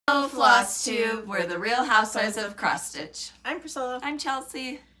Floss Tube. We're the Real Housewives of Cross Stitch. I'm Priscilla. I'm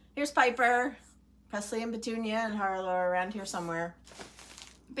Chelsea. Here's Piper. Presley and Petunia and Harlow are around here somewhere.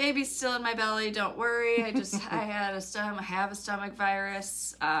 Baby's still in my belly. Don't worry. I have a stomach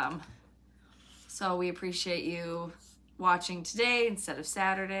virus. So we appreciate you watching today instead of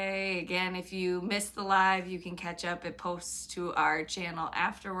Saturday. Again, if you missed the live, you can catch up. It posts to our channel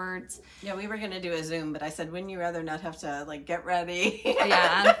afterwards. Yeah, we were going to do a Zoom, but I said, wouldn't you rather not have to, like, get ready?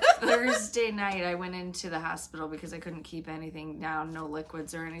 Yeah, on Thursday night, I went into the hospital because I couldn't keep anything down, no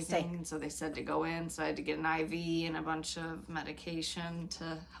liquids or anything. And so they said to go in, so I had to get an IV and a bunch of medication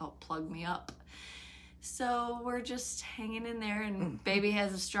to help plug me up. So we're just hanging in there, and baby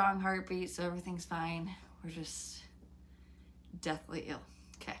has a strong heartbeat, so everything's fine. We're just deathly ill.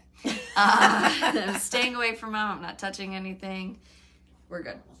 Okay. I'm staying away from mom. I'm not touching anything. We're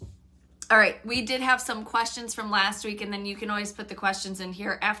good. All right. We did have some questions from last week, and then you can always put the questions in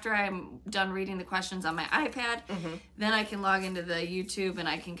here. After I'm done reading the questions on my iPad, then I can log into the YouTube, and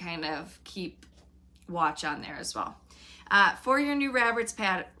I can kind of keep watch on there as well. For your new rabbits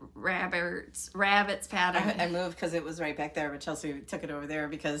pattern. I moved because it was right back there, but Chelsea took it over there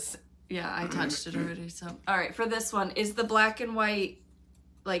because... Yeah, I touched it already. So, all right, for this one, is the black and white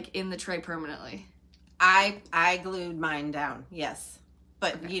like in the tray permanently? I glued mine down, yes,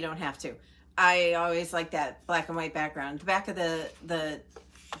 but okay. You don't have to. I always like that black and white background. The back of the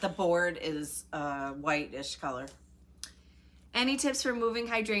board is whitish color. Any tips for moving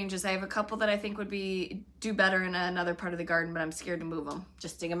hydrangeas? I have a couple that I think would do better in another part of the garden, but I'm scared to move them.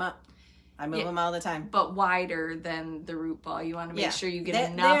 Just dig them up. I move them all the time. But wider than the root ball. You want to make sure you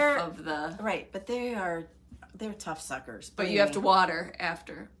get enough of the... Right, but they're tough suckers. But you have to water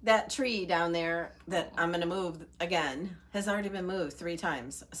after. That tree down there that I'm going to move again has already been moved 3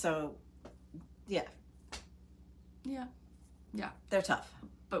 times. So, yeah. Yeah. Yeah. They're tough.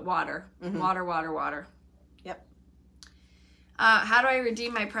 But water. Water. Yep. How do I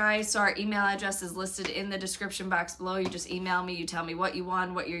redeem my prize? So our email address is listed in the description box below. You just email me. You tell me what you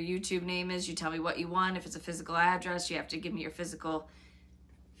won, what your YouTube name is. You tell me what you won. If it's a physical address, you have to give me your physical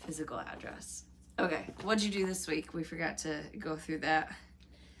address. Okay. What'd you do this week? We forgot to go through that.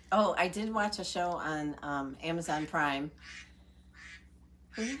 Oh, I did watch a show on Amazon Prime.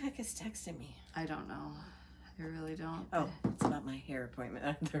 Who the heck is texting me? I don't know. I really don't. Oh, it's about my hair appointment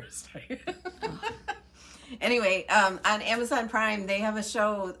on Thursday. Anyway, on Amazon Prime, they have a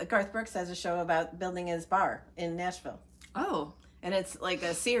show, Garth Brooks has a show about building his bar in Nashville. Oh. And it's like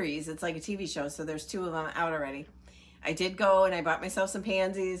a series. It's like a TV show, so there's 2 of them out already. I did go and I bought myself some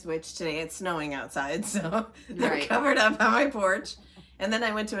pansies, which today it's snowing outside, so they're covered up on my porch. And then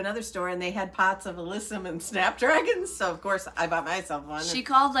I went to another store and they had pots of alyssum and snapdragons, so of course I bought myself one. She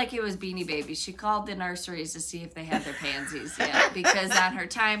called like it was Beanie Babies. She called the nurseries to see if they had their pansies yet, because on her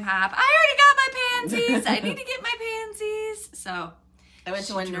time hop, I already got my pansies. I need to get my pansies. So I went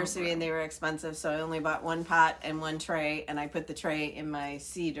to one nursery and they were expensive, so I only bought 1 pot and 1 tray, and I put the tray in my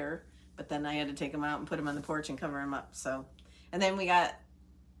cedar, but then I had to take them out and put them on the porch and cover them up. So, and then we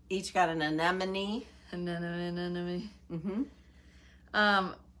each got an anemone. Anemone.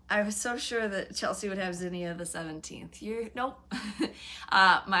 I was so sure that Chelsea would have zinnia the 17th. Nope.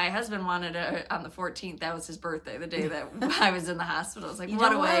 My husband wanted it on the 14th. That was his birthday, the day that I was in the hospital. I was like, you what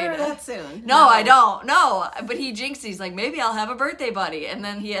don't a way want her to... that soon. No, I don't. No, but he jinxed. He's like, maybe I'll have a birthday buddy. And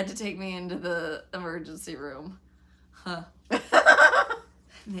then he had to take me into the emergency room. Huh.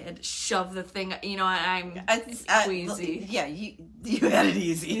 And they had to shove the thing, you know, I'm queasy. Yeah, you had it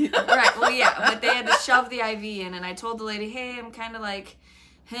easy. Right, well, yeah, but they had to shove the IV in, and I told the lady, hey, I'm kind of like,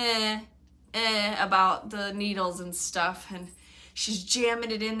 about the needles and stuff, and she's jamming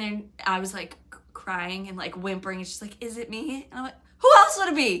it in there, and I was like crying and like whimpering, and she's like, is it me? And I'm like, who else would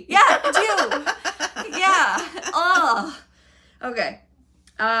it be? Yeah, it's you. Yeah. Oh. Okay.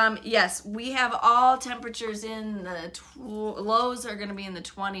 Yes, we have all temperatures in the lows are going to be in the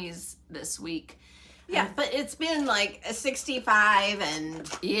 20s this week. Yeah, but it's been like a 65 and...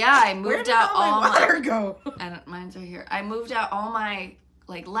 Yeah, I moved out all my water go? Mine's right here. I moved out all my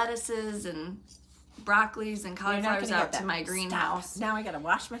like lettuces and broccolis and cauliflowers out to my greenhouse. Now I got to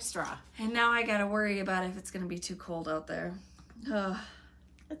wash my straw. And now I got to worry about if it's going to be too cold out there.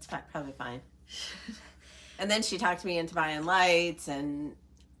 It's probably fine. And then she talked me into buying lights and...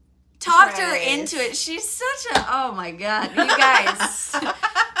 Talked her into it. She's such a... Oh, my God. You guys...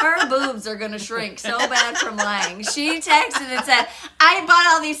 Her boobs are going to shrink so bad from lying. She texted and said, I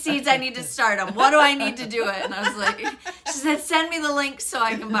bought all these seeds. I need to start them. What do I need to do it? And I was like, she said, send me the link so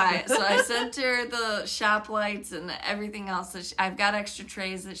I can buy it. So I sent her the shop lights and everything else. I've got extra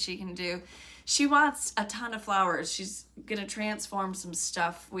trays that she can do. she wants a ton of flowers. She's gonna transform some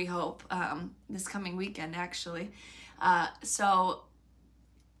stuff, we hope, this coming weekend, actually. So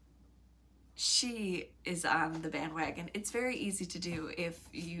she is on the bandwagon. It's very easy to do if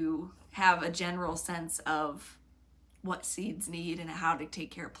you have a general sense of what seeds need and how to take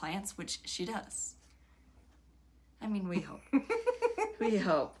care of plants, which she does. I mean, we hope. We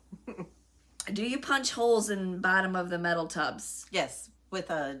hope. Do you punch holes in the bottom of the metal tubs? Yes, with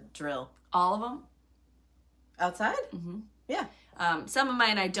a drill. All of them? Outside? Mm-hmm. Yeah. Some of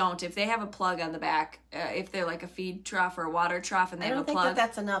mine I don't. If they have a plug on the back, if they're like a feed trough or a water trough and they have a plug. I don't think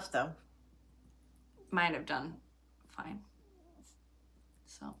that's enough, though. Mine have done fine.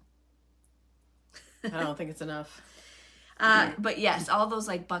 So. I don't think it's enough. But yes, all those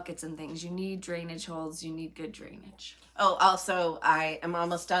like buckets and things. You need drainage holes. You need good drainage. Oh, also, I am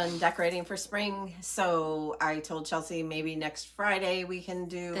almost done decorating for spring. So I told Chelsea maybe next Friday we can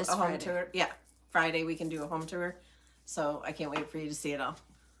do a home tour. Yeah, Friday we can do a home tour. So I can't wait for you to see it all.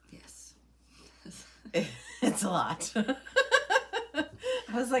 Yes. It's a lot.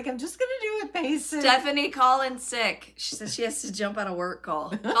 I was like, I'm just going to do it basic. Stephanie calling sick. She says she has to jump on a work call.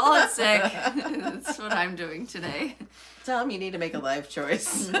 Calling sick. That's what I'm doing today. Tell them you need to make a life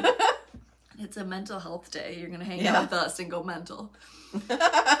choice. It's a mental health day. You're going to hang out with us and go mental.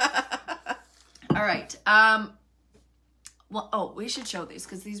 All right. Well, we should show these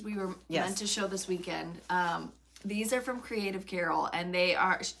because these we were meant to show this weekend. These are from Creative Carol, and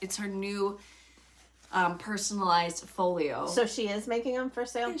it's her new personalized folio. So she is making them for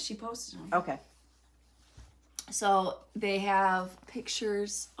sale? Yeah, she posted them. Okay. So they have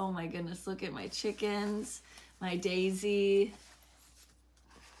pictures. Oh my goodness, look at my chickens, my daisy.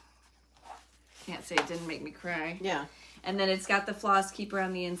 Can't say it didn't make me cry. Yeah. And then it's got the floss keeper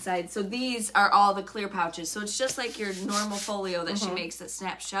on the inside. So these are all the clear pouches. So it's just like your normal folio that she makes that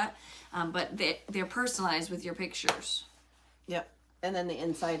snaps shut. But they're personalized with your pictures. Yep. And then the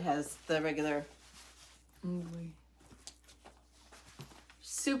inside has the regular.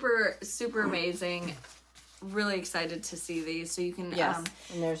 Super, super amazing. Really excited to see these. So you can and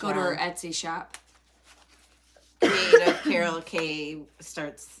there's go to her Etsy shop. Creative Carol K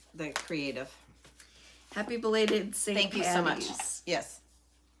starts the creative. Happy belated St. Thank you so much. Yes.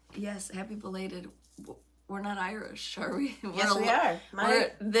 Yes, happy belated. We're not Irish, are we? Yes, we are.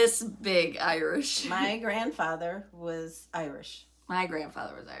 We're this big Irish. My grandfather was Irish. My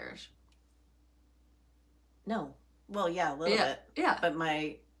grandfather was Irish. No. Well, yeah, a little bit. Yeah. But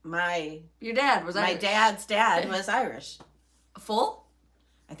your dad was Irish. My dad's dad was Irish. Full?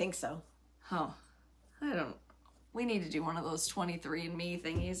 I think so. Oh. I don't. We need to do one of those 23andMe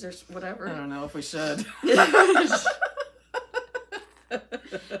thingies or whatever. I don't know if we should. We're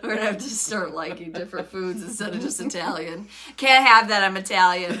gonna have to start liking different foods instead of just Italian. Can't have that, I'm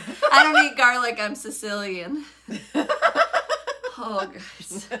Italian. I don't eat garlic, I'm Sicilian. Oh,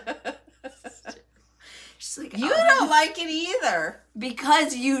 guys. She's like, you don't like it either.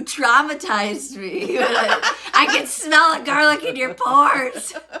 Because you traumatized me. I can smell the garlic in your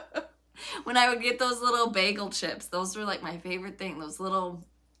pores. When I would get those little bagel chips, those were like my favorite thing. Those little,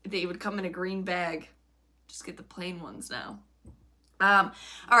 they would come in a green bag. Just get the plain ones now. All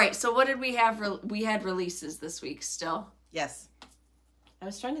right, so what did we have? We had releases this week still. Yes. I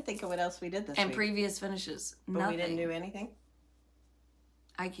was trying to think of what else we did this week. And previous finishes. But Nothing. we didn't do anything?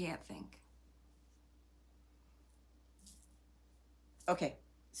 I can't think. Okay,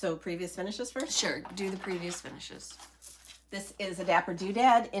 so previous finishes first? Sure, do the previous finishes. This is a Dapper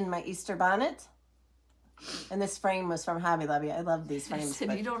Doodad in my Easter bonnet. And this frame was from Hobby Lobby. I love these frames.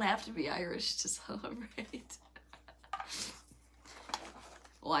 But you don't have to be Irish to celebrate.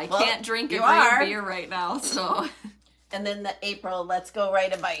 Well, I can't drink a green beer right now, so. And then the April, Let's Go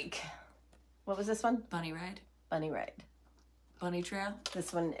Ride a Bike. What was this one? Bunny Ride. Bunny Ride. Bunny Trail.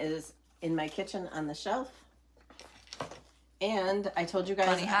 This one is in my kitchen on the shelf. And I told you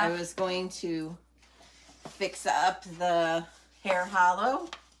guys I was going to fix up the hair hollow.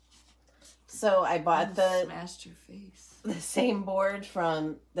 So I bought smashed your face. The same board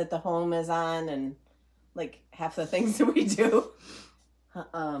from that the home is on, and like half the things that we do.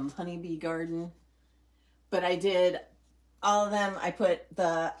 Honeybee Garden. But I did all of them. I put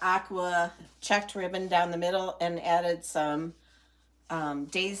the aqua checked ribbon down the middle and added some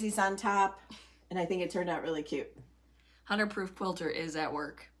daisies on top. And I think it turned out really cute. 100 Proof Quilter is at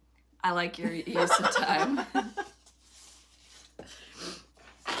work. I like your use of time.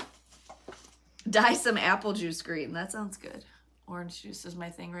 Dye some apple juice green. That sounds good. Orange juice is my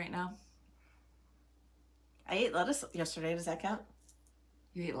thing right now. I ate lettuce yesterday. Does that count?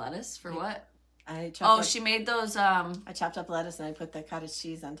 You ate lettuce? For what? She made those. I chopped up lettuce and I put the cottage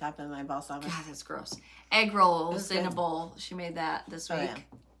cheese on top of my balsamic. God, that's gross. Egg rolls in a bowl. She made that this week.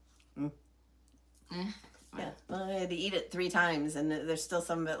 Yeah. Yeah. Well, I had to eat it 3 times and there's still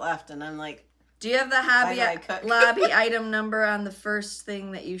some of it left. And I'm like, do you have the Hobby item number on the first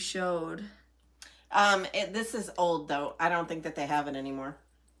thing that you showed? This is old though. I don't think that they have it anymore.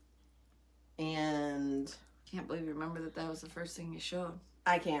 And can't believe you remember that was the first thing you showed.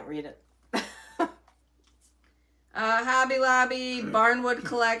 I can't read it. Hobby Lobby Barnwood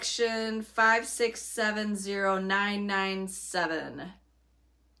Collection 5670997.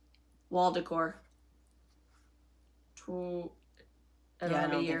 Wall decor. I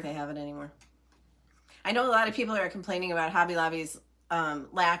don't think they have it anymore. I know a lot of people are complaining about Hobby Lobby's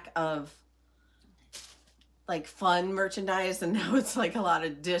lack of like fun merchandise, and now it's like a lot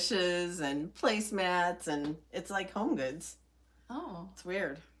of dishes and placemats, and it's like Home Goods. Oh, it's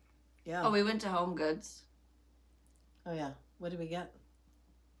weird. Yeah. Oh, we went to Home Goods. Oh yeah. What did we get?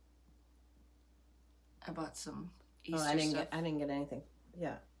 I bought some Easter stuff. I didn't get anything.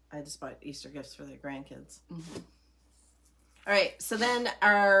 Yeah, I just bought Easter gifts for the grandkids. Mm-hmm. All right, so then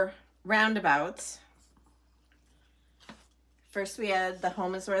our roundabouts. First we had the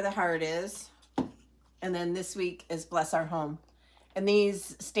Home is Where the Heart Is. And then this week is Bless Our Home. And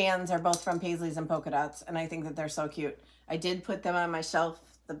these stands are both from Paisleys and Polka Dots. And I think that they're so cute. I did put them on my shelf,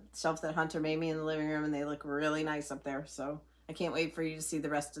 the shelf that Hunter made me in the living room. And they look really nice up there. So I can't wait for you to see the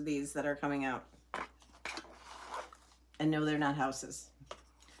rest of these that are coming out. And no, they're not houses.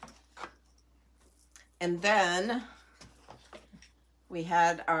 And then we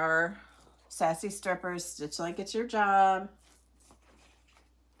had our Sassy Strippers, Stitch Like It's Your Job.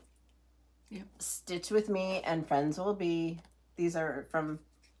 Yep. Stitch With Me and Friends Will Be. These are from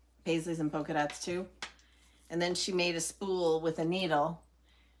Paisleys and Polka Dots too. And then she made a spool with a needle.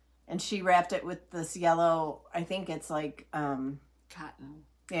 And she wrapped it with this yellow, I think it's like... cotton.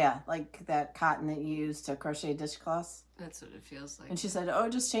 Yeah, like that cotton that you use to crochet dishcloths. That's what it feels like. And she said, oh,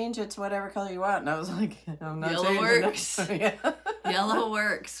 just change it to whatever color you want. And I was like, I'm not Yellow changing works. Yeah. Yellow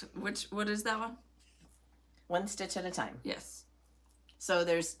works. What is that one? One stitch at a time. Yes. So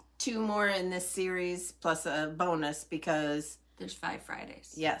there's 2 more in this series plus a bonus because... There's 5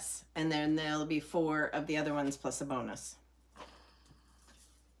 Fridays. Yes. And then there'll be 4 of the other ones plus a bonus.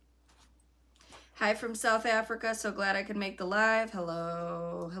 Hi from South Africa. So glad I could make the live.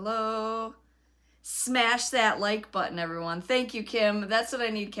 Hello. Hello. Smash that like button, everyone. Thank you, Kim. That's what I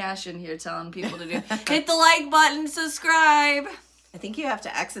need Cash in here telling people to do. Hit the like button. Subscribe. I think you have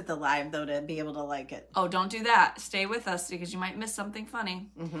to exit the live, though, to be able to like it. Oh, don't do that. Stay with us because you might miss something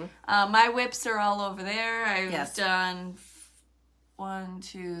funny. Mm-hmm. My whips are all over there. I've done 1,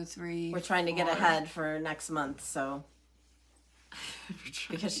 2, 3, We're trying to get ahead for next month, so...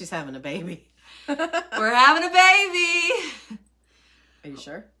 because she's having a baby. We're having a baby! Are you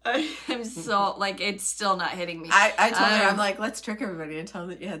sure? I'm so, like, it's still not hitting me. I told her, I'm like, let's trick everybody and tell them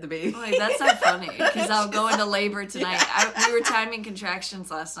that you had the baby. Like, that's not funny, because I'll go into labor tonight. Yeah. We were timing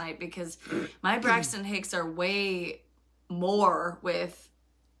contractions last night, because my Braxton Hicks are way more with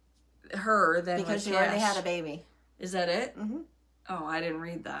her than because with she already Cash. had a baby. Is that it? Mm-hmm. Oh, I didn't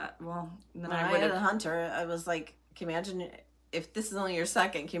read that. Well, then when I had a Hunter, I was like, can you imagine, if this is only your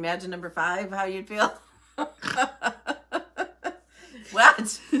second, can you imagine number 5, how you'd feel?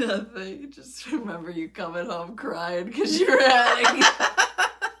 What? Nothing. Just remember you coming home crying because you were having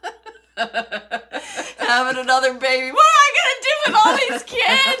another baby. What am I gonna do with all these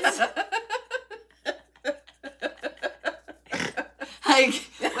kids? Like,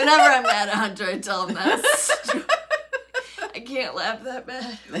 whenever I'm mad at Hunter, I tell him that. I can't laugh that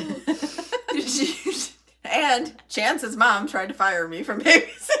bad. And Chance's mom tried to fire me from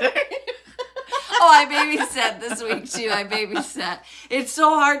babysitting. Oh, I babysat this week too. I babysat. It's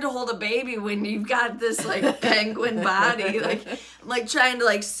so hard to hold a baby when you've got this like penguin body. Like trying to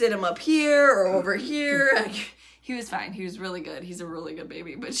like sit him up here or over here. He was fine. He was really good. He's a really good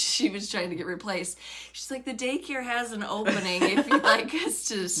baby. But she was trying to get replaced. She's like, the daycare has an opening if you'd like us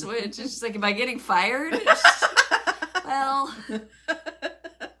to switch. And she's like, am I getting fired? Well,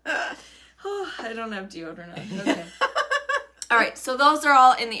 I don't have deodorant on. Okay. All right, so those are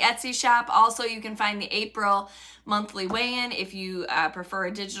all in the Etsy shop. Also, you can find the April monthly weigh-in if you prefer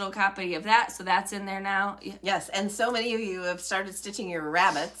a digital copy of that. So that's in there now. Yes, and so many of you have started stitching your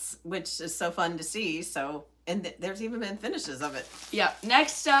rabbits, which is so fun to see. So, and there's even been finishes of it. Yeah.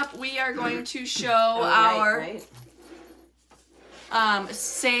 Next up, we are going to show our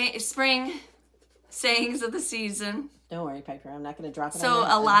spring sayings of the season. Don't worry, Piper. I'm not going to drop it. So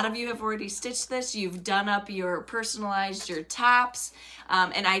a lot of you have already stitched this. You've done up your personalized your tops.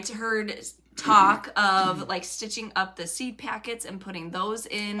 And I heard talk of like stitching up the seed packets and putting those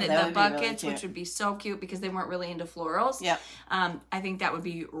in the buckets, really, which would be so cute because they weren't really into florals. Yeah. I think that would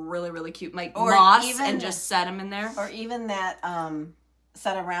be really, really cute. Like moss and just set them in there. Or even that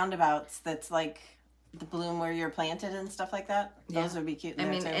set of roundabouts that's like the bloom where you're planted and stuff like that. Those would be cute. I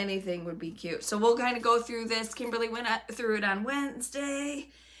mean, anything would be cute. So we'll kind of go through this. Kimberly went through it on Wednesday.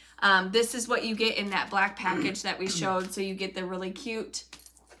 This is what you get in that black package that we showed. So you get the really cute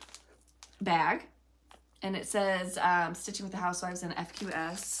bag, and it says Stitching with the Housewives and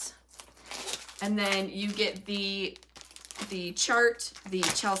FQS. And then you get the chart, the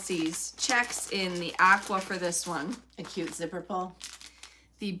Chelsea's checks in the aqua for this one. A cute zipper pull.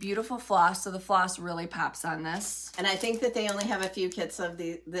 The beautiful floss, so the floss really pops on this. And I think that they only have a few kits of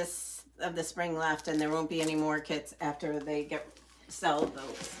the spring left, and there won't be any more kits after they sell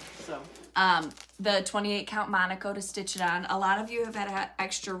those. So the 28 count Monaco to stitch it on. A lot of you have had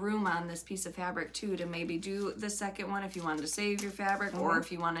extra room on this piece of fabric too to maybe do the second one if you wanted to save your fabric, or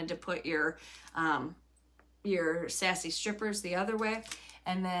if you wanted to put your sassy strippers the other way,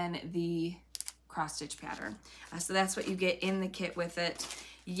 and then the cross stitch pattern. So that's what you get in the kit with it.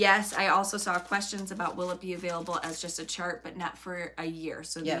 Yes, I also saw questions about will it be available as just a chart, but not for a year.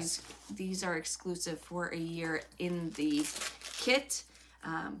 So these are exclusive for a year in the kit.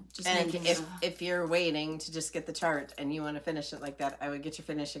 And if you're waiting to just get the chart and you want to finish it like that, I would get your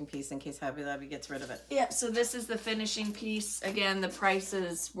finishing piece in case Hobby Lobby gets rid of it. Yeah, so this is the finishing piece. Again, the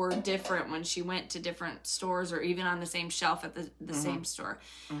prices were different when she went to different stores or even on the same shelf at the same store.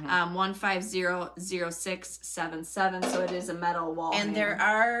 1500677. So it is a metal wall and hanger. There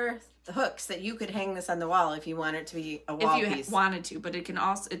are hooks that you could hang this on the wall if you want it to be a wall piece. If you wanted to, but it can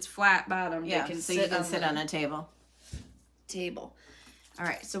also, it's flat bottom. Yeah, so you can sit on a table. All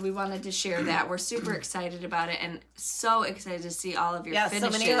right, so we wanted to share that. We're super excited about it and so excited to see all of your finishes. So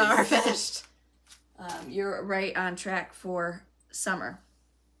many of them are finished. You're right on track for summer.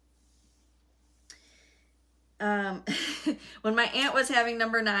 When my aunt was having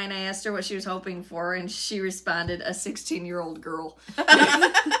number 9, I asked her what she was hoping for, and she responded, a 16-year-old girl.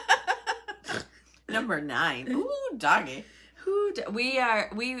 Number 9. Ooh, doggy. We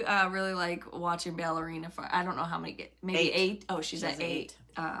really like watching Ballerina. I don't know how many, maybe 8. Oh, she's at 8.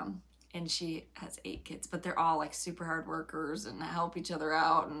 And she has 8 kids, but they're all like super hard workers and help each other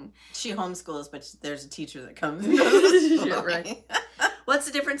out. And she homeschools, but there's a teacher that comes. Yeah, right. What's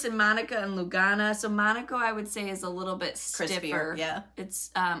the difference in Monica and Lugana? So Monaco, I would say, is a little bit stiffer. Crispier, yeah.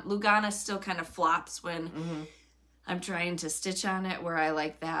 It's Lugana still kind of flops when I'm trying to stitch on it, where I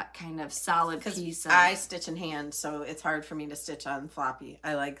like that kind of solid piece. I stitch in hand, so it's hard for me to stitch on floppy.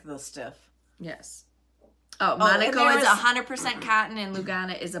 I like the stiff. Yes. Oh, Monaco is 100% cotton and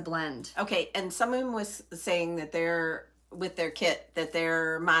Lugana is a blend. Okay, and someone was saying that with their kit, that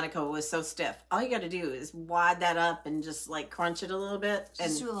their Monaco was so stiff. All you got to do is wad that up and just like crunch it a little bit.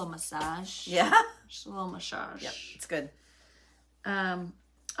 Just do a little massage. Yeah. Just a little massage. Yep, it's good.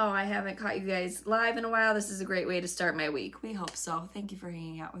 Oh, I haven't caught you guys live in a while. This is a great way to start my week. We hope so. Thank you for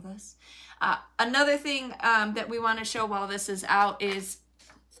hanging out with us. Another thing that we want to show while this is out is,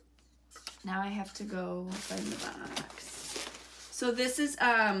 now I have to go find the box. So this is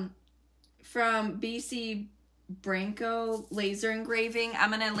from BC Branco Laser Engraving. I'm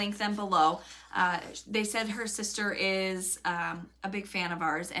going to link them below. They said her sister is a big fan of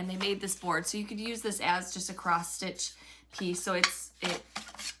ours, and they made this board. So you could use this as just a cross stitch piece. So it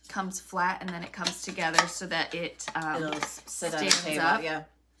comes flat and then it comes together so that it'll sit on the table, up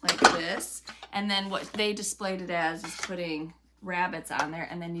like this. And then what they displayed it as is putting rabbits on there,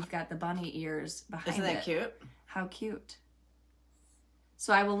 and then you've got the bunny ears behind it. Isn't that cute? How cute.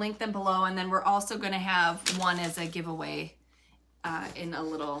 So I will link them below, and then we're also going to have one as a giveaway in a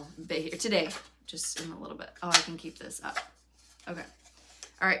little bit here today, just in a little bit. Oh, I can keep this up. Okay.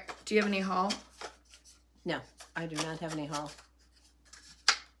 All right. Do you have any haul? No, I do not have any haul.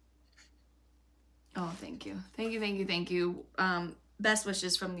 Oh, thank you. Thank you, thank you, thank you. Best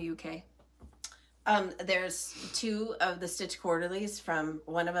wishes from the UK. There's 2 of the Stitch Quarterlies.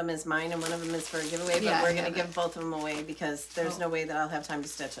 One of them is mine and one of them is for a giveaway, but we're going to give both of them away because there's no way that I'll have time to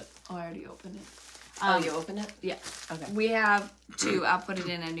stitch it. Oh, I already opened it. Oh, you opened it? Yeah. Okay. We have 2. I'll put it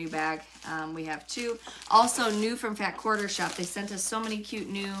in a new bag. We have 2. Also new from Fat Quarter Shop. They sent us so many cute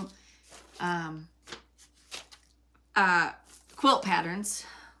new quilt patterns.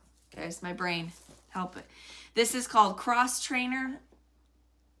 Guys, my brain, help it. This is called Cross Trainer.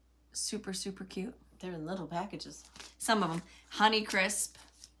 Super, super cute. They're in little packages. Some of them. Honey Crisp.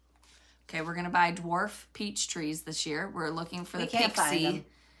 Okay, we're going to buy dwarf peach trees this year. We're looking for the Pixie.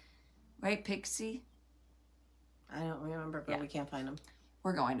 Right, Pixie? I don't remember, but we can't find them.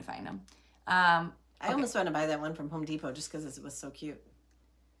 We're going to find them. I almost want to buy that one from Home Depot just because it was so cute.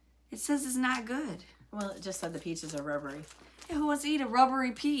 It says it's not good. Well, it just said the peaches are rubbery. Yeah, who wants to eat a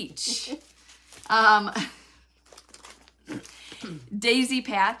rubbery peach? Daisy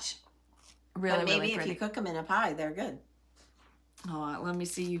Patch. Really, but maybe really if pretty. you cook them in a pie, they're good. Oh, let me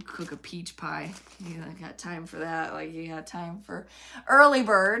see you cook a peach pie. You got time for that. Like, you got time for early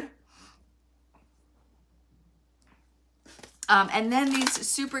bird. And then these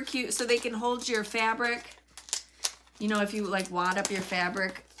super cute, so they can hold your fabric. You know, if you like wad up your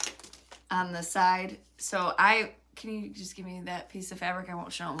fabric on the side. So can you just give me that piece of fabric? I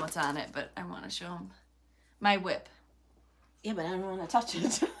won't show them what's on it, but I want to show them my whip. Yeah, but I don't want to touch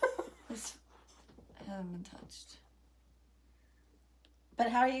it. This hasn't been touched. But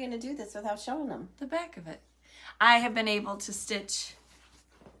how are you going to do this without showing them? The back of it. I have been able to stitch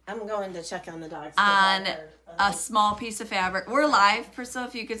I'm going to check on the dogs. on a small piece of fabric. We're live, Priscilla,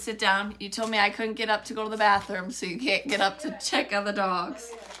 if you could sit down. You told me I couldn't get up to go to the bathroom, so you can't get up to check on the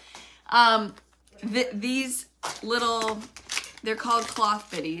dogs. These little, they're called cloth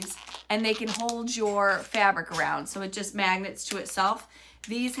biddies, and they can hold your fabric around, so it just magnets to itself.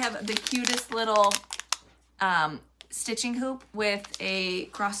 These have the cutest little stitching hoop with a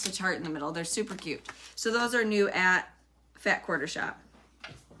cross stitch heart in the middle. They're super cute. So those are new at Fat Quarter Shop.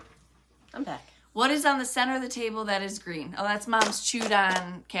 I'm back. What is on the center of the table that is green? Oh, that's Mom's chewed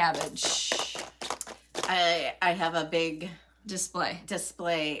on cabbage. I have a big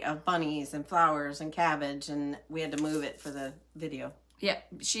display of bunnies and flowers and cabbage, and we had to move it for the video. Yeah,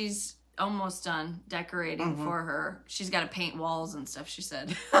 she's almost done decorating for her. She's got to paint walls and stuff, she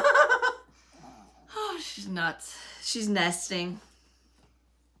said. Oh, she's nuts. She's nesting.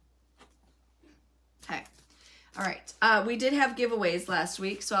 Okay. All right. We did have giveaways last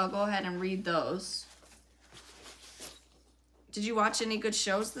week, so I'll go ahead and read those. Did you watch any good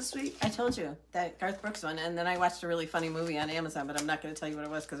shows this week? I told you, that Garth Brooks one, and then I watched a really funny movie on Amazon, but I'm not going to tell you what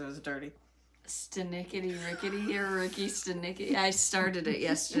it was because it was dirty. Stanickety Rickety or Ricky Stanickety. I started it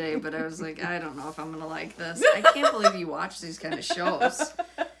yesterday, but I was like, I don't know if I'm going to like this. I can't believe you watch these kind of shows.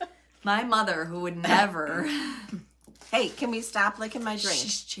 My mother, who would never. Hey, can we stop licking my drink?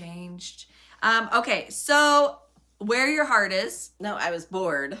 She's changed. Okay, so Where Your Heart Is. No, I was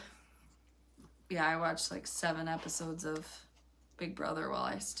bored. Yeah, I watched like 7 episodes of Big Brother while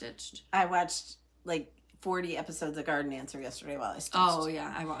I stitched. I watched like 40 episodes of Garden Answer yesterday while I stitched. Oh,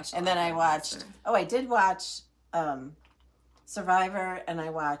 yeah, I watched. And then I watched, I did watch Survivor, and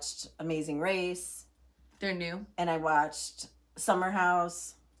I watched Amazing Race. They're new. And I watched Summer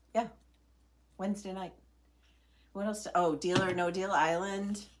House. Yeah, Wednesday night. What else? Deal or No Deal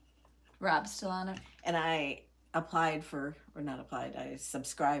Island. Rob's still on it. And I I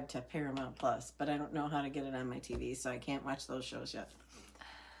subscribed to Paramount Plus, but I don't know how to get it on my TV, so I can't watch those shows yet.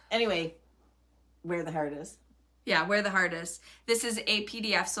 Anyway, Where the Heart Is. Yeah, Where the Heart Is. This is a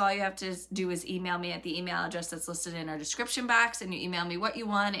PDF, so all you have to do is email me at the email address that's listed in our description box, and you email me what you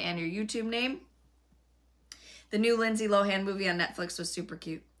want and your YouTube name. The new Lindsay Lohan movie on Netflix was super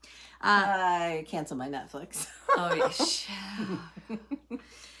cute. I canceled my Netflix. Oh, yeah.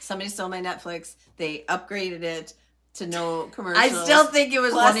 Somebody stole my Netflix. They upgraded it to no commercials. I still think it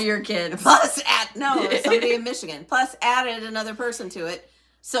was one of your kids. Somebody in Michigan. Plus added another person to it.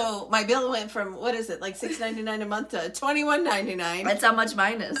 So my bill went from, what is it, like $6.99 a month to $21.99. That's how much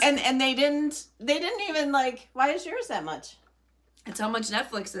mine is. And they didn't even like, why is yours that much? It's how much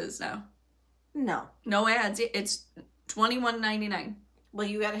Netflix is now. No. No ads. It's $21.99. Well,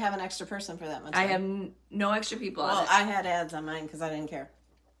 you got to have an extra person for that much. I have no extra people on it. Well, I had ads on mine because I didn't care.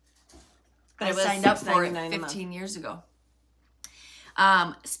 But I signed up for it 15 years ago.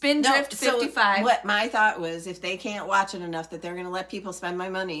 Spindrift 55. So what my thought was, if they can't watch it enough that they're going to let people spend my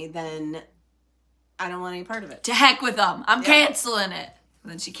money, then I don't want any part of it. To heck with them. I'm canceling it.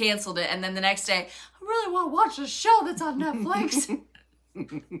 And then she canceled it. And then the next day, I really want to watch a show that's on Netflix.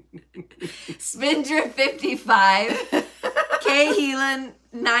 Spindrift 55. Kay Heelan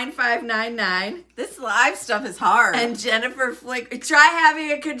 9599. This live stuff is hard. And Jennifer Flick. Try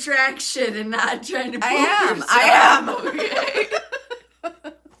having a contraction and not trying to poop I am.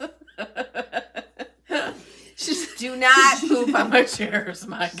 Do not poop on my chairs,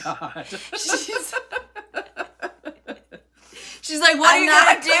 my God. She's like, what are you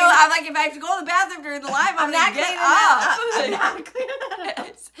going to do? I'm like, if I have to go to the bathroom during the live, I'm not getting up. I'm not cleaning it up.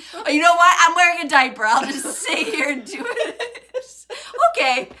 Oh, you know what? I'm wearing a diaper. I'll just sit here and do it.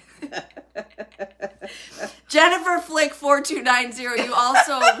 Okay. Jennifer Flick 4290. You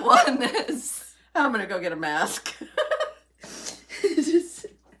also won this. I'm going to go get a mask.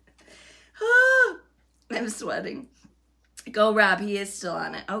 I'm sweating. Go, Rob. He is still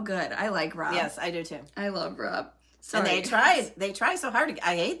on it. Oh, good. I like Rob. Yes, I do too. I love Rob. Sorry. And they try so hard.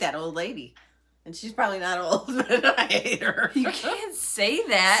 I hate that old lady. And she's probably not old, but I hate her. You can't say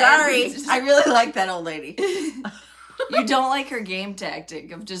that. Sorry. I really like that old lady. You don't like her game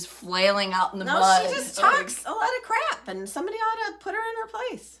tactic of just flailing out in the mud. No, she just talks a lot of crap, and somebody ought to put her in her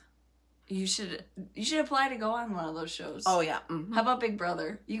place. You should apply to go on one of those shows. Oh, yeah. Mm-hmm. How about Big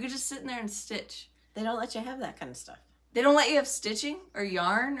Brother? You could just sit in there and stitch. They don't let you have that kind of stuff. They don't let you have stitching or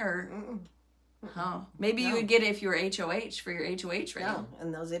yarn or... Mm-mm. Oh, maybe you would get it if you were HOH for your HOH rating. No,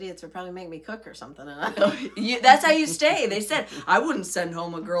 and those idiots would probably make me cook or something. That's how you stay. They said, I wouldn't send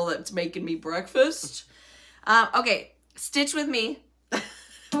home a girl that's making me breakfast. Okay, stitch with me.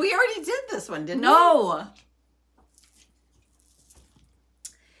 We already did this one, didn't we? No.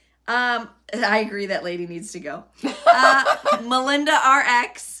 I agree that lady needs to go. Melinda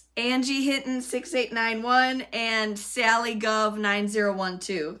RX, Angie Hinton 6891, and Sally Gov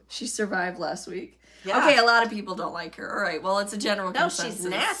 9012. She survived last week. Yeah. Okay, a lot of people don't like her. All right, well, it's a general consensus. No, she's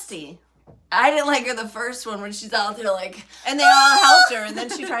nasty. I didn't like her the first one when she's out there like... And they all helped her, and then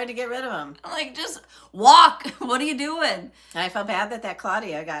she tried to get rid of them. I'm like, just walk. What are you doing? And I felt bad that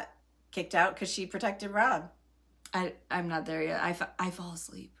Claudia got kicked out because she protected Rob. I'm not there yet. I fall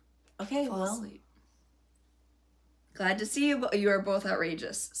asleep. Okay, fall asleep. Glad to see you. You are both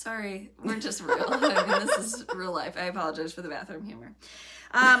outrageous. Sorry, we're just real. I mean, this is real life. I apologize for the bathroom humor.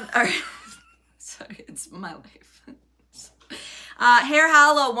 All right. Sorry, it's my life. Hair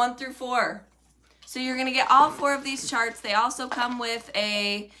Hollow 1 through 4. So you're gonna get all 4 of these charts. They also come with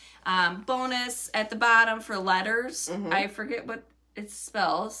a bonus at the bottom for letters. Mm-hmm. I forget what it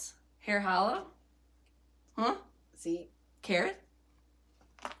spells. Hair Hollow. Huh? See, carrot.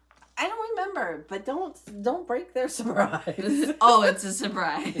 I don't remember, but don't break their surprise. Oh, it's a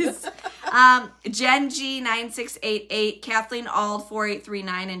surprise. Jen G 9688, Kathleen Ald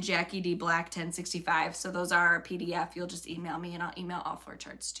 4839, and Jackie D Black 1065. So those are our PDF. You'll just email me, and I'll email all 4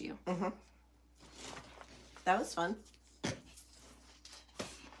 charts to you. Mm-hmm. That was fun.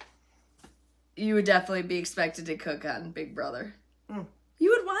 You would definitely be expected to cook on Big Brother. Mm.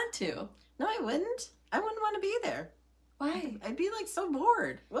 You would want to. No, I wouldn't. I wouldn't want to be there. Why? I'd be like so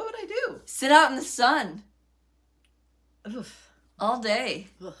bored. What would I do? Sit out in the sun. Oof. All day.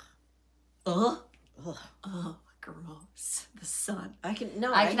 Ugh. Ugh. Ugh. Oh, gross. The sun. I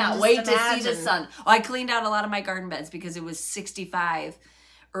cannot wait to see the sun. Oh, I cleaned out a lot of my garden beds because it was 65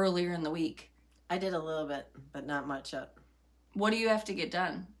 earlier in the week. I did a little bit, but not much yet. What do you have to get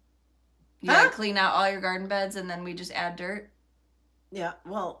done? You gotta clean out all your garden beds and then we just add dirt? Yeah,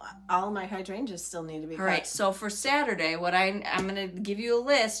 well, all my hydrangeas still need to be cut. All right, so for Saturday, I'm going to give you a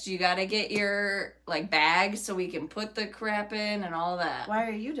list. You got to get your, bags so we can put the crap in and all that. Why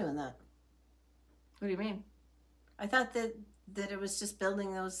are you doing that? What do you mean? I thought that it was just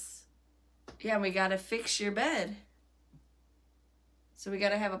building those... Yeah, we got to fix your bed. So we got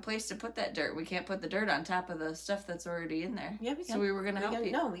to have a place to put that dirt. We can't put the dirt on top of the stuff that's already in there. Yeah, we can. So we were going to help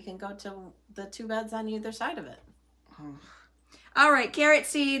you. No, we can go to the 2 beds on either side of it. Oh. All right, carrot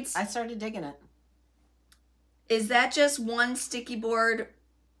seeds. I started digging it. Is that just one sticky board,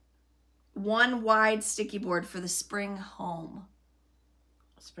 one wide sticky board for the spring home?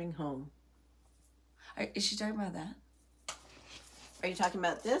 Spring home. Is she talking about that? Are you talking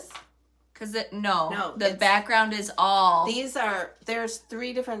about this? Because the background is all... There's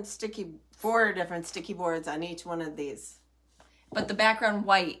 4 different sticky boards on each one of these. But the background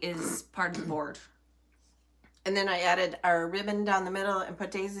white is part of the board. And then I added our ribbon down the middle and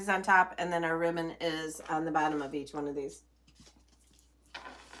put daisies on top. And then our ribbon is on the bottom of each one of these.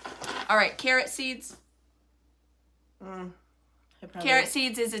 All right, carrot seeds. Carrot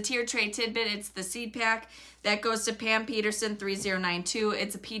seeds is a tier tray tidbit. It's the seed pack. That goes to Pam Peterson 3092.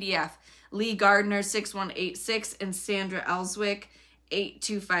 It's a PDF. Lee Gardner 6186 and Sandra Ellswick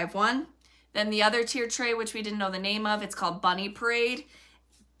 8251. Then the other tier tray, which we didn't know the name of, it's called Bunny Parade.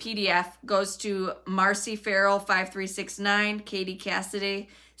 PDF goes to Marcy Farrell 5369, Katie Cassidy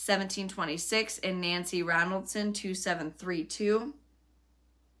 1726, and Nancy Ronaldson 2732.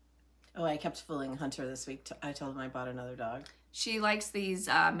 Oh, I kept fooling Hunter this week. I told him I bought another dog. She likes these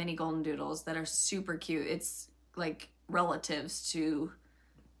mini golden doodles that are super cute. It's like relatives to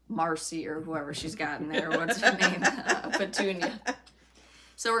Marcy or whoever she's got in there. What's her name? Petunia.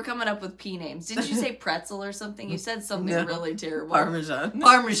 So we're coming up with P names. Didn't you say pretzel or something? You said something really terrible. Parmesan.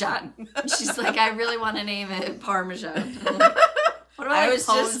 Parmesan. She's like, I really want to name it Parmesan. Like, what about I was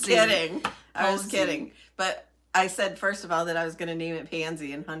just kidding. I was kidding. But I said, first of all, that I was going to name it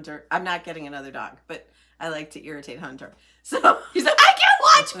Pansy, and Hunter. I'm not getting another dog, but I like to irritate Hunter. So he's like, I can't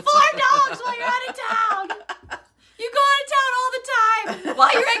watch 4 dogs while you're out of town. You go out of town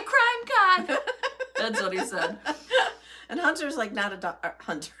While you're at CrimeCon. That's what he said. And Hunter's like not a dog.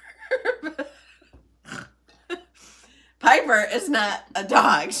 Hunter. Piper is not a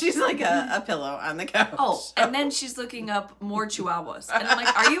dog. She's like a pillow on the couch. Oh, and then she's looking up more chihuahuas. And I'm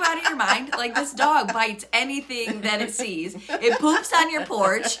like, are you out of your mind? Like, this dog bites anything that it sees. It poops on your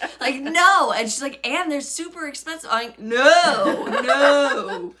porch. Like, no. And she's like, and they're super expensive. I'm like,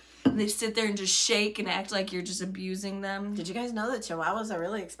 no. And they sit there and just shake and act like you're just abusing them. Did you guys know that chihuahuas are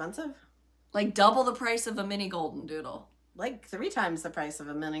really expensive? Like double the price of a mini golden doodle. Like 3 times the price of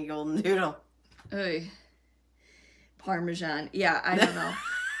a mini golden doodle. Oy. Parmesan. Yeah, I don't know.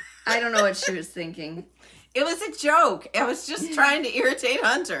 I don't know what she was thinking. It was a joke. I was just trying to irritate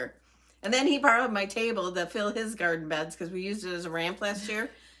Hunter. And then he borrowed my table to fill his garden beds because we used it as a ramp last year.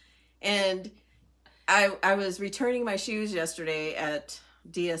 And I was returning my shoes yesterday at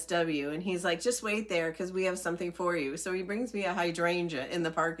DSW, and he's like, just wait there because we have something for you. So he brings me a hydrangea in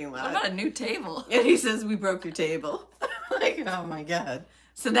the parking lot. What about a new table? And he says, we broke your table. I'm like, oh my God.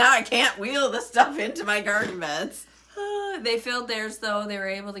 So now I can't wheel the stuff into my garden beds. They filled theirs, though. They were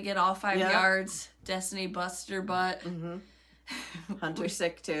able to get all 5 yards. Destiny busted her butt. Mm-hmm. Hunter's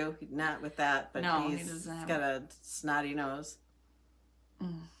sick, too. Not with that, but no, he's got a snotty nose.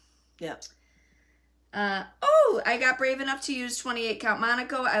 Mm. Yeah. I got brave enough to use 28 count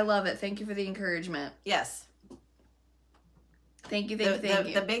Monaco. I love it. Thank you for the encouragement. Yes. Thank you.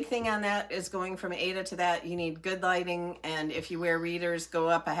 The big thing on that is going from Ada to that. You need good lighting, and if you wear readers, go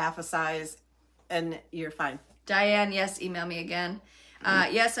up a half a size, and you're fine. Diane, yes, email me again.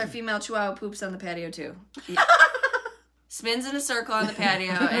 Yes, our female chihuahua poops on the patio too. Spins in a circle on the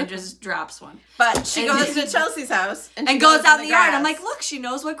patio and just drops one. But she goes to Chelsea's house and goes out in the yard. I'm like, look, she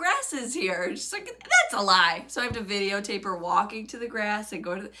knows what grass is here. She's like, that's a lie. So I have to videotape her walking to the grass and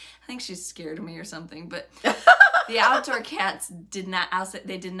go to I think she's scared of me or something. But the outdoor cats did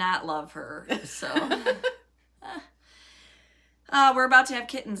not love her. So we're about to have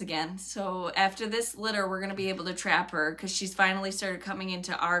kittens again. So after this litter, we're going to be able to trap her because she's finally started coming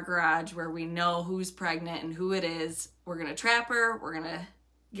into our garage where we know who's pregnant and who it is. We're going to trap her. We're going to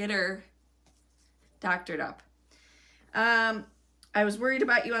get her doctored up. I was worried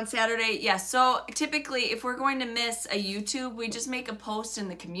about you on Saturday. Yes, so typically if we're going to miss a YouTube, we just make a post in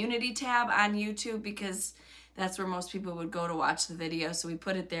the community tab on YouTube because that's where most people would go to watch the video. So we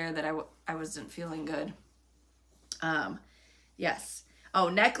put it there that I wasn't feeling good. Yes. Oh,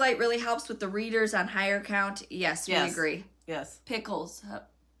 neck light really helps with the readers on higher count. Yes, we agree. Yes. Pickles.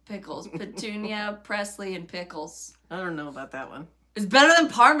 Petunia, Presley, and Pickles. I don't know about that one. It's better than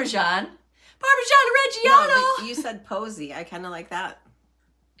Parmesan. Parmesan Reggiano. No, but you said Posey. I kind of like that.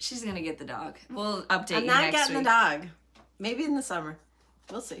 She's going to get the dog. We'll update I'm you not next getting week. the dog. Maybe in the summer.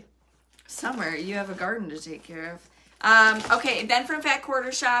 We'll see. Summer, you have a garden to take care of. Okay, then from Fat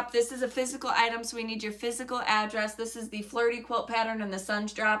Quarter Shop, this is a physical item, so we need your physical address. This is the Flirty quilt pattern and the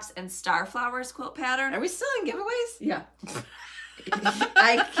Sundrops and Starflowers quilt pattern. Are we still in giveaways? Yeah.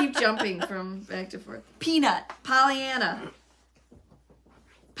 I keep jumping from back to forth. Peanut, Pollyanna,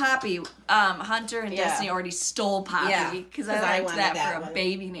 Poppy, Hunter and Destiny already stole Poppy because I liked that for a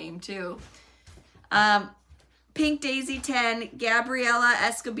baby name too. Pink Daisy 10, Gabriella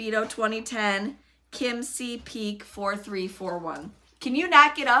Escobedo 2010, Kim C. Peak 4341. Can you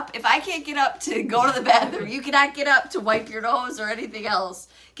not get up? If I can't get up to go to the bathroom, you cannot get up to wipe your nose or anything else.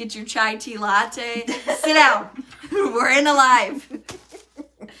 Get your chai tea latte. Sit down. We're in alive.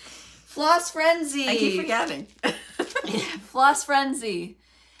 Floss Frenzy. I keep forgetting. Floss Frenzy.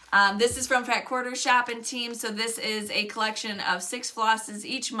 This is from Fat Quarter Shop and Team. So this is a collection of 6 flosses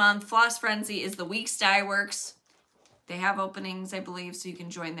each month. Floss Frenzy is the week's dye works. They have openings, I believe, so you can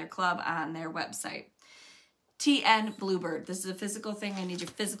join their club on their website. TN Bluebird. This is a physical thing. I need your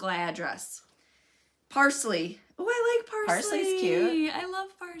physical address. Parsley. Oh, I like parsley. Parsley's cute. I love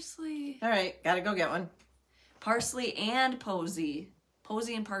parsley. All right, gotta go get one. Parsley and Posey.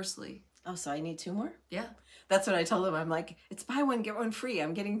 Posey and parsley. Oh, so I need 2 more? Yeah. That's what I told them. I'm like, it's buy one, get one free.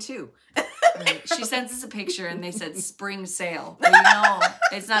 I'm getting 2. She sends us a picture and they said spring sale. Well, you know,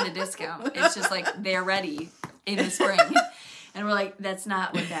 it's not a discount. It's just like they're ready in the spring. And we're like, that's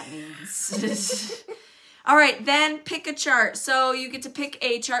not what that means. All right, then pick a chart. So you get to pick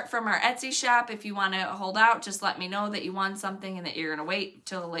a chart from our Etsy shop. If you want to hold out, just let me know that you won something and that you're going to wait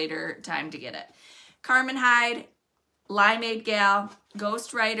till a later time to get it. Carmen Hyde, Limeade Gal,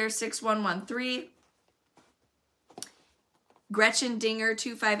 Ghost Rider 6113, Gretchen Dinger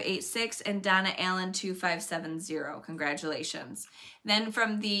 2586, and Donna Allen 2570. Congratulations. Then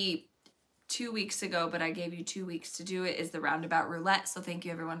from the 2 weeks ago, but I gave you 2 weeks to do it, is the roundabout roulette. So thank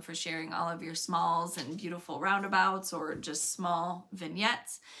you everyone for sharing all of your smalls and beautiful roundabouts or just small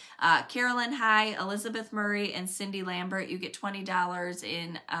vignettes. Carolyn High, Elizabeth Murray, and Cindy Lambert, you get $20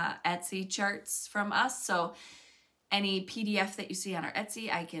 in Etsy charts from us. So any PDF that you see on our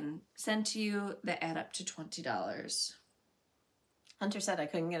Etsy, I can send to you that add up to $20. Hunter said I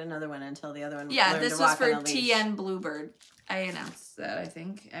couldn't get another one until the other one. Yeah, this was for TN Bluebird. I announced that, I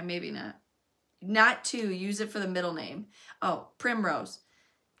think. Maybe not. Not two. Use it for the middle name. Oh, Primrose.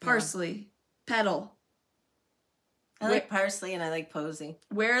 Parsley. Petal. I like parsley and I like posy.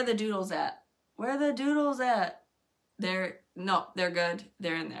 Where are the doodles at? Where are the doodles at? They're good.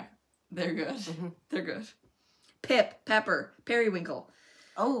 They're in there. They're good. Mm-hmm. They're good. Pip. Pepper. Periwinkle.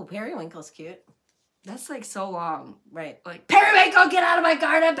 Oh, periwinkle's cute. That's like so long. Right. Like, Periwinkle, get out of my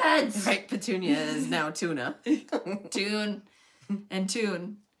garden beds! Right, Petunia is now Tuna. Tune. And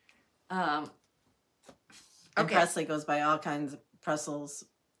Tune. And Okay. Presley goes by all kinds of Pretzels.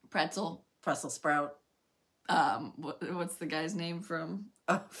 Pretzel. Pretzel Sprout. What's the guy's name from?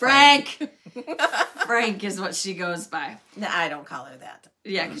 Frank! Frank is what she goes by. No, I don't call her that.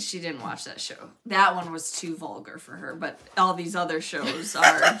 Yeah, because she didn't watch that show. That one was too vulgar for her, but all these other shows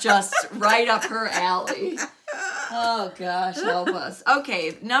are just right up her alley. Oh, gosh, help us.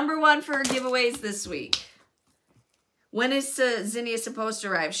 Okay, number one for giveaways this week. When is Zinnia supposed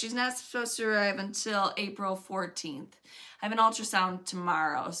to arrive? She's not supposed to arrive until April 14th. I have an ultrasound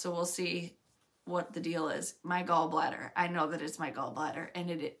tomorrow, so we'll see what the deal is. My gallbladder. I know that it's my gallbladder,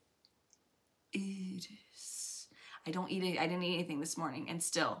 and it is. I didn't eat anything this morning, and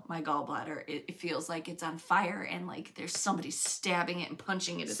still, my gallbladder, it feels like it's on fire, and like there's somebody stabbing it and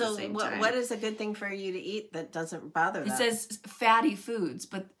punching it at the same time. So what is a good thing for you to eat that doesn't bother that? It says fatty foods,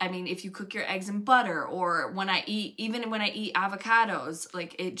 but I mean, if you cook your eggs in butter, or even when I eat avocados,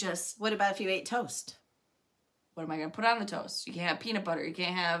 like it just... What about if you ate toast? What am I going to put on the toast? You can't have peanut butter. You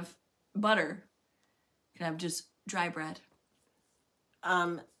can't have butter. You can have just dry bread.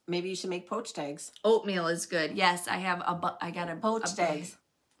 Maybe you should make poached eggs. Oatmeal is good. Yes, I got a poached eggs.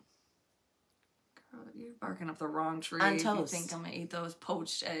 Girl, you're barking up the wrong tree. On if toast. You think I'm gonna eat those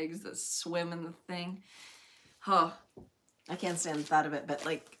poached eggs that swim in the thing? Oh, I can't stand the thought of it, but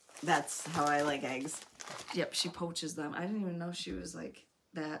like that's how I like eggs. Yep, she poaches them. I didn't even know she was like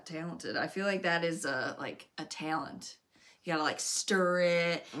that talented. I feel like that is like a talent. You gotta like stir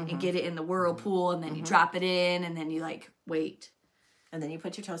it and get it in the whirlpool, and then you drop it in, and then you like wait. And then you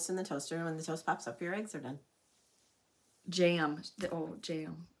put your toast in the toaster, and when the toast pops up, your eggs are done. Jam.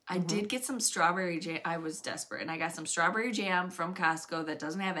 Jam. I did get some strawberry jam. I was desperate, and I got some strawberry jam from Costco that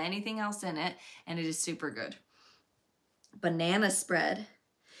doesn't have anything else in it, and it is super good. Banana spread.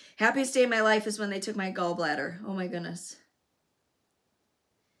 Happiest day of my life is when they took my gallbladder. Oh my goodness.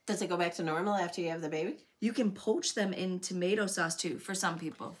 Does it go back to normal after you have the baby? You can poach them in tomato sauce too, for some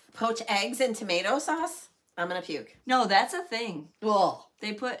people. Poach eggs in tomato sauce? I'm gonna puke. No, that's a thing. Ugh.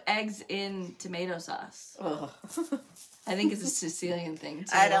 They put eggs in tomato sauce. Ugh. I think it's a Sicilian thing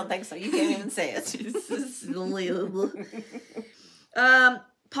too. I don't think so. You can't even say it.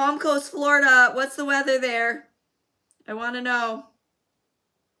 Palm Coast, Florida. What's the weather there? I want to know.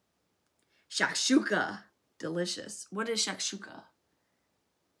 Shakshuka. Delicious. What is shakshuka?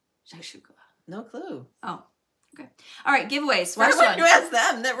 Shakshuka. No clue. Oh, okay. All right, giveaways. Why First would one. you ask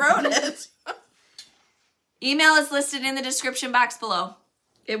them that wrote it? Email is listed in the description box below.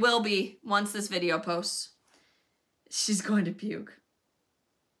 It will be once this video posts. She's going to puke.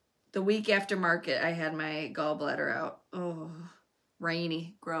 The week after market, I had my gallbladder out. Oh,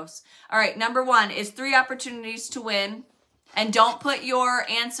 rainy. Gross. All right, number one is 3 opportunities to win. And don't put your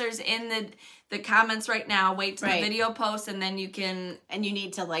answers in the comments right now. Wait till the video posts, and then you can... And you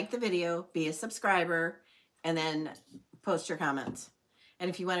need to like the video, be a subscriber, and then post your comments. And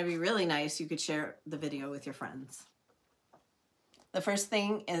if you want to be really nice, you could share the video with your friends. The first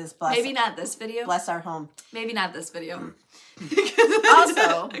thing is bless... Maybe not this video. Bless our home. Maybe not this video.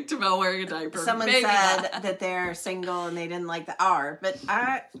 Also, like Jamel wearing a diaper. Someone Maybe said not. that they're single and they didn't like the R. But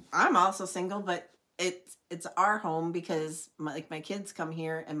I'm also single, but it's our home because my kids come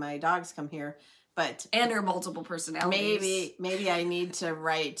here and my dogs come here. But and her multiple personalities. Maybe I need to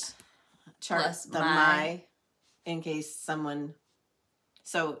write Plus my in case someone...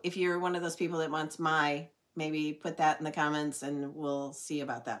 So if you're one of those people that wants maybe put that in the comments and we'll see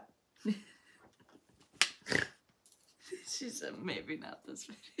about that. She said maybe not this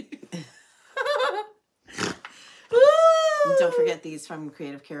video. Don't forget these from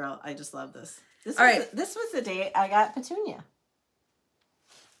Creative Carol. I just love this. This was the day I got Petunia.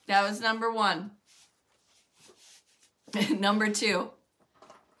 That was number 1. Number 2.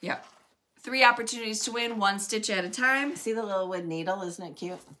 Yep. 3 opportunities to win, 1 stitch at a time. See the little wood needle? Isn't it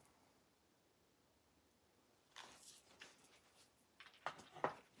cute?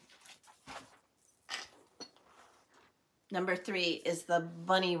 Number 3 is the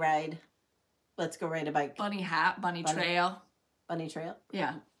bunny ride. Let's go ride a bike. Bunny hop, bunny trail. Bunny trail?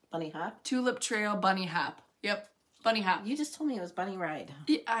 Yeah. Bunny hop? Tulip trail, bunny hop. Yep. Bunny hop. You just told me it was bunny ride.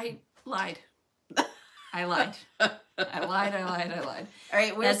 Yeah, I lied. I lied. I lied. All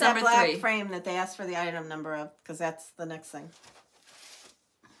right, where's that black frame that they asked for the item number of? Because that's the next thing.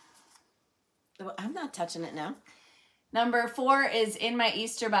 I'm not touching it now. Number 4 is in my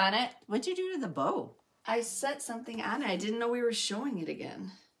Easter bonnet. What'd you do to the bow? I set something on it. I didn't know we were showing it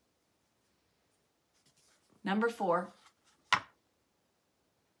again. Number 4.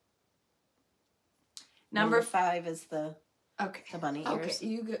 Number 5 is the bunny ears.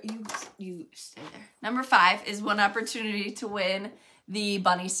 Okay, you stay there. Number 5 is 1 opportunity to win the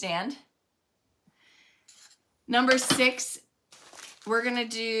bunny stand. Number 6, we're gonna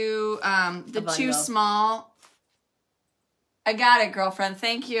do the 2 small. I got it, girlfriend.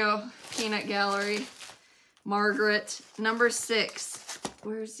 Thank you, Peanut Gallery. Margaret. Number 6.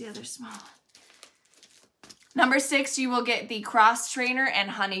 Where's the other small one? Number 6, you will get the Cross Trainer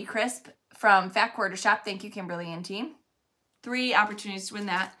and Honey Crisp from Fat Quarter Shop. Thank you, Kimberly and team. 3 opportunities to win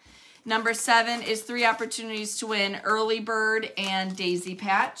that. Number 7 is 3 opportunities to win Early Bird and Daisy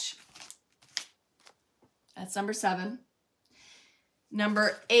Patch. That's number 7.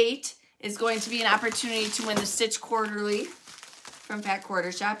 Number 8 is going to be an opportunity to win the Stitch Quarterly from Fat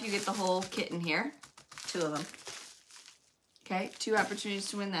Quarter Shop. You get the whole kit in here. 2 of them. Okay, 2 opportunities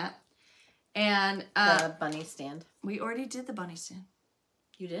to win that. And the bunny stand. We already did the bunny stand.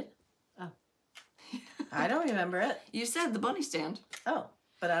 You did? Oh. I don't remember it. You said the bunny stand. Oh,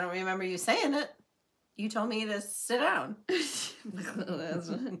 but I don't remember you saying it. You told me to sit down.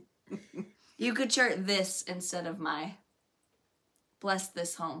 You could chart this instead of my bless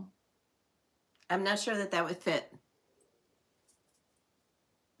this home. I'm not sure that would fit.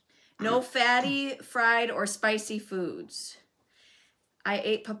 No fatty, fried, or spicy foods. I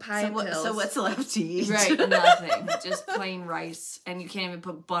ate papaya pills. So what's left to eat? Right, nothing. Just plain rice. And you can't even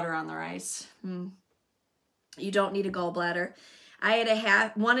put butter on the rice. You don't need a gallbladder. I had a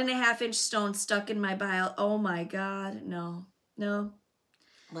 1.5 inch stone stuck in my bile. Oh my God. No. 1.5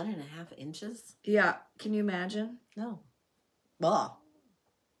 inches? Yeah. Can you imagine? No. Blah.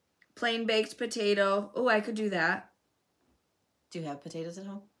 Plain baked potato. Oh, I could do that. Do you have potatoes at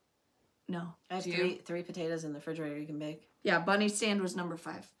home? No. I have three potatoes in the refrigerator you can bake. Yeah, bunny stand was number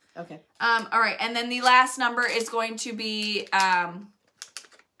 5. Okay. All right, and then the last number is going to be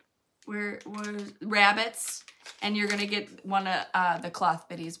rabbits, and you're gonna get one of the cloth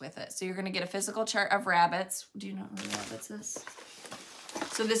biddies with it. So you're gonna get a physical chart of rabbits. Do you know what rabbits is?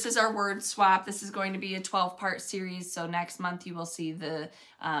 So this is our word swap. This is going to be a 12-part series. So next month you will see the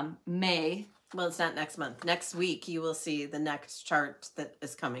May. Well, it's not next month. Next week you will see the next chart that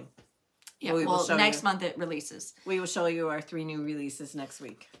is coming. Yeah, well, next month it releases. We will show you our 3 new releases next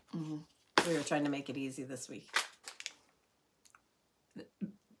week. We were trying to make it easy this week.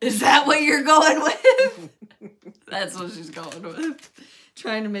 Is that what you're going with? That's what she's going with.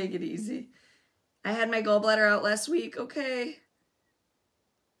 Trying to make it easy. I had my gallbladder out last week. Okay.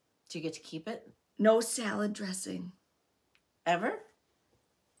 Do you get to keep it? No salad dressing. Ever?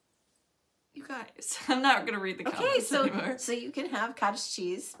 You guys, I'm not going to read the comments anymore. So you can have cottage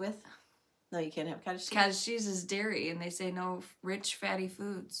cheese with... No, you can't have cottage cheese. Cottage cheese is dairy, and they say no rich, fatty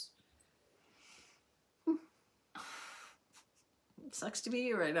foods. It sucks to be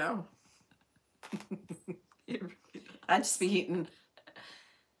you right now. I'd just be eating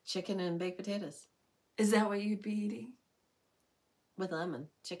chicken and baked potatoes. Is that what you'd be eating? With lemon.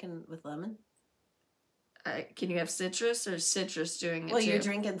 Chicken with lemon. Can you have citrus, or is citrus doing it Well, too? you're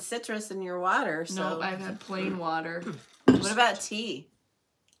drinking citrus in your water, so... No, I've had plain water. What about tea?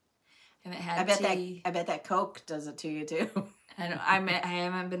 Haven't had tea. I bet that Coke does it to you too. I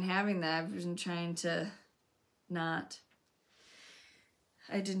haven't been having that. I've been trying to not.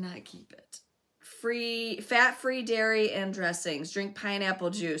 I did not keep it. Fat-free dairy and dressings. Drink pineapple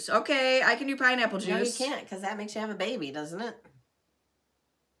juice. Okay, I can do pineapple juice. No, you can't, because that makes you have a baby, doesn't it?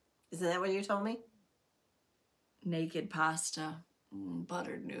 Isn't that what you told me? Naked pasta.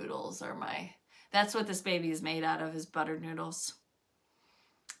 Buttered noodles are my... That's what this baby is made out of, is buttered noodles.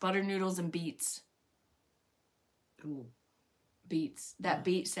 Buttered noodles and beets. Ooh. Beets. That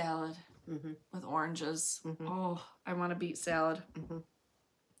beet salad with oranges. Oh, I want a beet salad.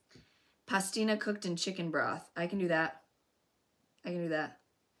 Pastina cooked in chicken broth. I can do that.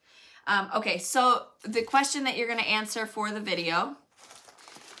 Okay, so the question that you're going to answer for the video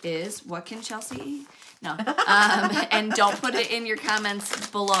is, what can Chelsea eat? No. And don't put it in your comments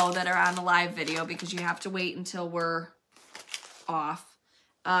below that are on the live video because you have to wait until we're off.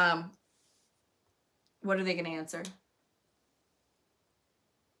 What are they going to answer?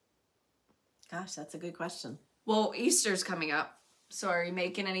 Gosh, that's a good question. Well, Easter's coming up. So are you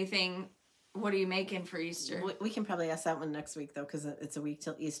making anything? What are you making for Easter? We can probably ask that one next week, though, because it's a week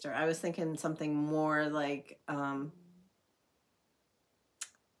till Easter. I was thinking something more like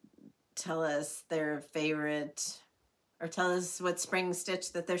tell us their favorite, or tell us what spring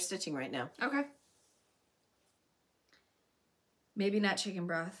stitch that they're stitching right now. Okay. Maybe not chicken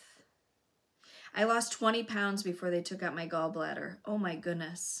broth. I lost 20 pounds before they took out my gallbladder. Oh, my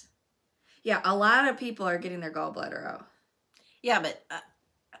goodness. Yeah, a lot of people are getting their gallbladder out. Yeah, but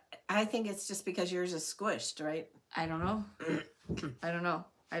I think it's just because yours is squished, right? I don't know. I don't know.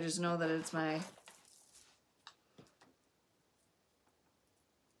 I just know that it's my...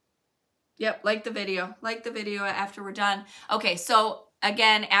 Yep, like the video. Like the video after we're done. Okay, so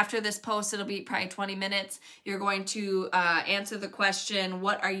again, after this post, it'll be probably 20 minutes. You're going to answer the question,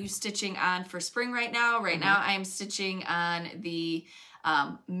 what are you stitching on for spring right now? Right now, I am stitching on the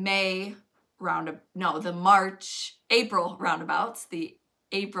April roundabouts. The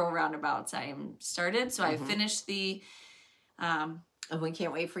April roundabouts I am started. So I finished the... and we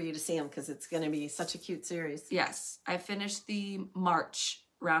can't wait for you to see them because it's going to be such a cute series. Yes, I finished the March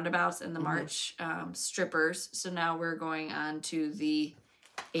roundabouts and the March strippers. So now we're going on to the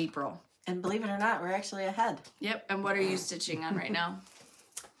April. And believe it or not, we're actually ahead. Yep. And what are you stitching on right now?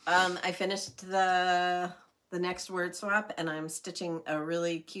 I finished the next word swap, and I'm stitching a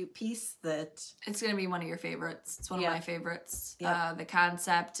really cute piece that... It's going to be one of your favorites. It's one of my favorites. Yep. The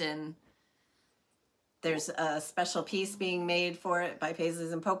concept, and... There's a special piece being made for it by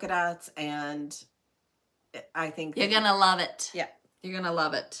Paisleys and Polka Dots, and I think... You're going to love it. Yeah. You're going to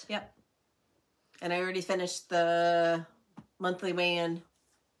love it. Yep. And I already finished the monthly weigh-in,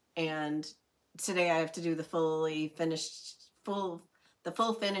 and today I have to do the full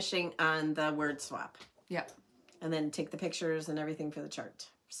finishing on the word swap. Yep. And then take the pictures and everything for the chart.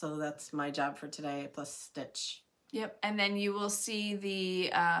 So that's my job for today, plus stitch. Yep. And then you will see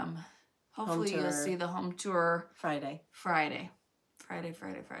the, hopefully you'll see the home tour. Friday.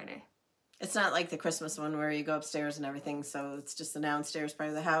 It's not like the Christmas one where you go upstairs and everything. So it's just the downstairs part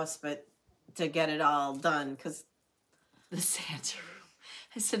of the house. But to get it all done, because... The Santa room.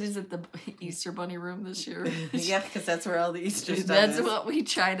 I said, is it the Easter Bunny room this year? Yeah, because that's where all the Easter stuff That's is. what we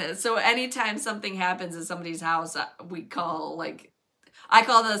try to... So anytime something happens in somebody's house, we call, like... I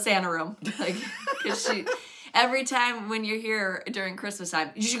call the Santa room. Like, because every time when you're here during Christmas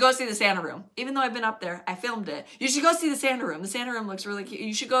time, you should go see the Santa room. Even though I've been up there, I filmed it. You should go see the Santa room. The Santa room looks really cute.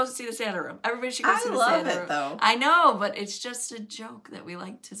 You should go see the Santa room. Everybody should go see the Santa room. I love it, though. I know, but it's just a joke that we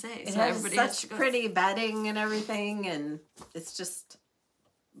like to say. It has such pretty bedding and everything, and it's just...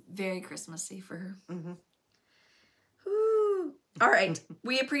 Very Christmassy for her. All right.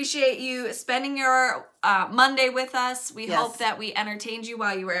 We appreciate you spending your Monday with us. We hope that we entertained you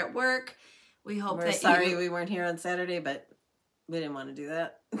while you were at work. We're sorry we weren't here on Saturday, but we didn't want to do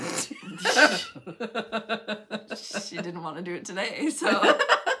that. She didn't want to do it today, so...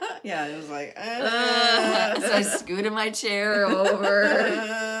 Yeah, it was like... So I scooted my chair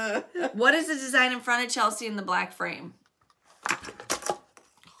over. What is the design in front of Chelsea in the black frame?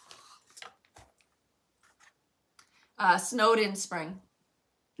 Snowed in spring.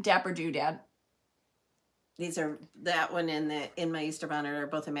 Dapper Doodad. These are, that one and in my Easter bonnet are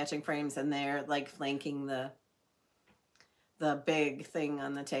both in matching frames, and they're like flanking the big thing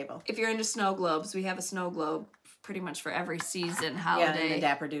on the table. If you're into snow globes, we have a snow globe pretty much for every season, holiday. Yeah, in the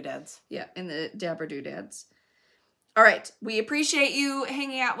Dapper Doodads. Yeah, in the Dapper Doodads. All right. We appreciate you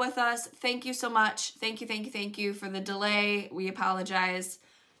hanging out with us. Thank you so much. Thank you for the delay. We apologize.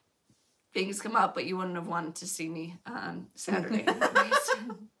 Things come up, but you wouldn't have wanted to see me on Saturday.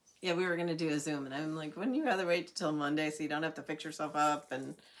 Yeah, we were going to do a Zoom, and I'm like, wouldn't you rather wait till Monday so you don't have to fix yourself up?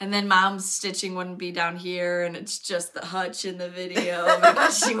 And then Mom's stitching wouldn't be down here, and it's just the hutch in the video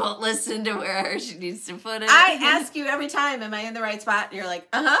because she won't listen to where she needs to put it. I ask you every time, am I in the right spot? And you're like,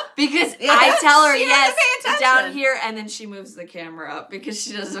 Because I tell her, yes, down here, and then she moves the camera up because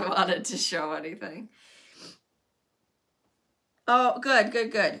she doesn't want it to show anything. Oh,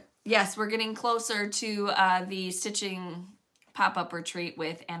 good. Yes, we're getting closer to the stitching pop-up retreat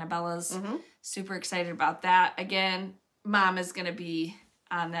with Annabella's. Super excited about that. Again, Mom is going to be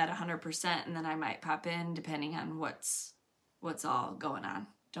on that 100%, and then I might pop in depending on what's all going on.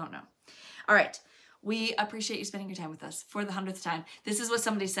 Don't know. All right. We appreciate you spending your time with us for the 100th time. This is what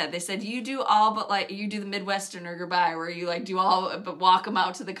somebody said. They said, you do all but like, you do the Midwesterner goodbye where you like do all but walk them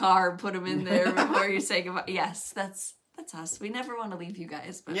out to the car and put them in there before you say goodbye. Yes, that's us. We never want to leave you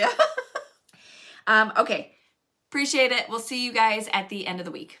guys. But... Yeah. Okay. Appreciate it. We'll see you guys at the end of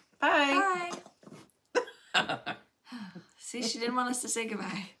the week. Bye. Bye. See, she didn't want us to say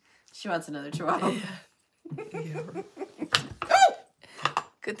goodbye. She wants another chihuahua. Yeah.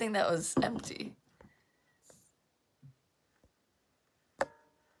 Good thing that was empty.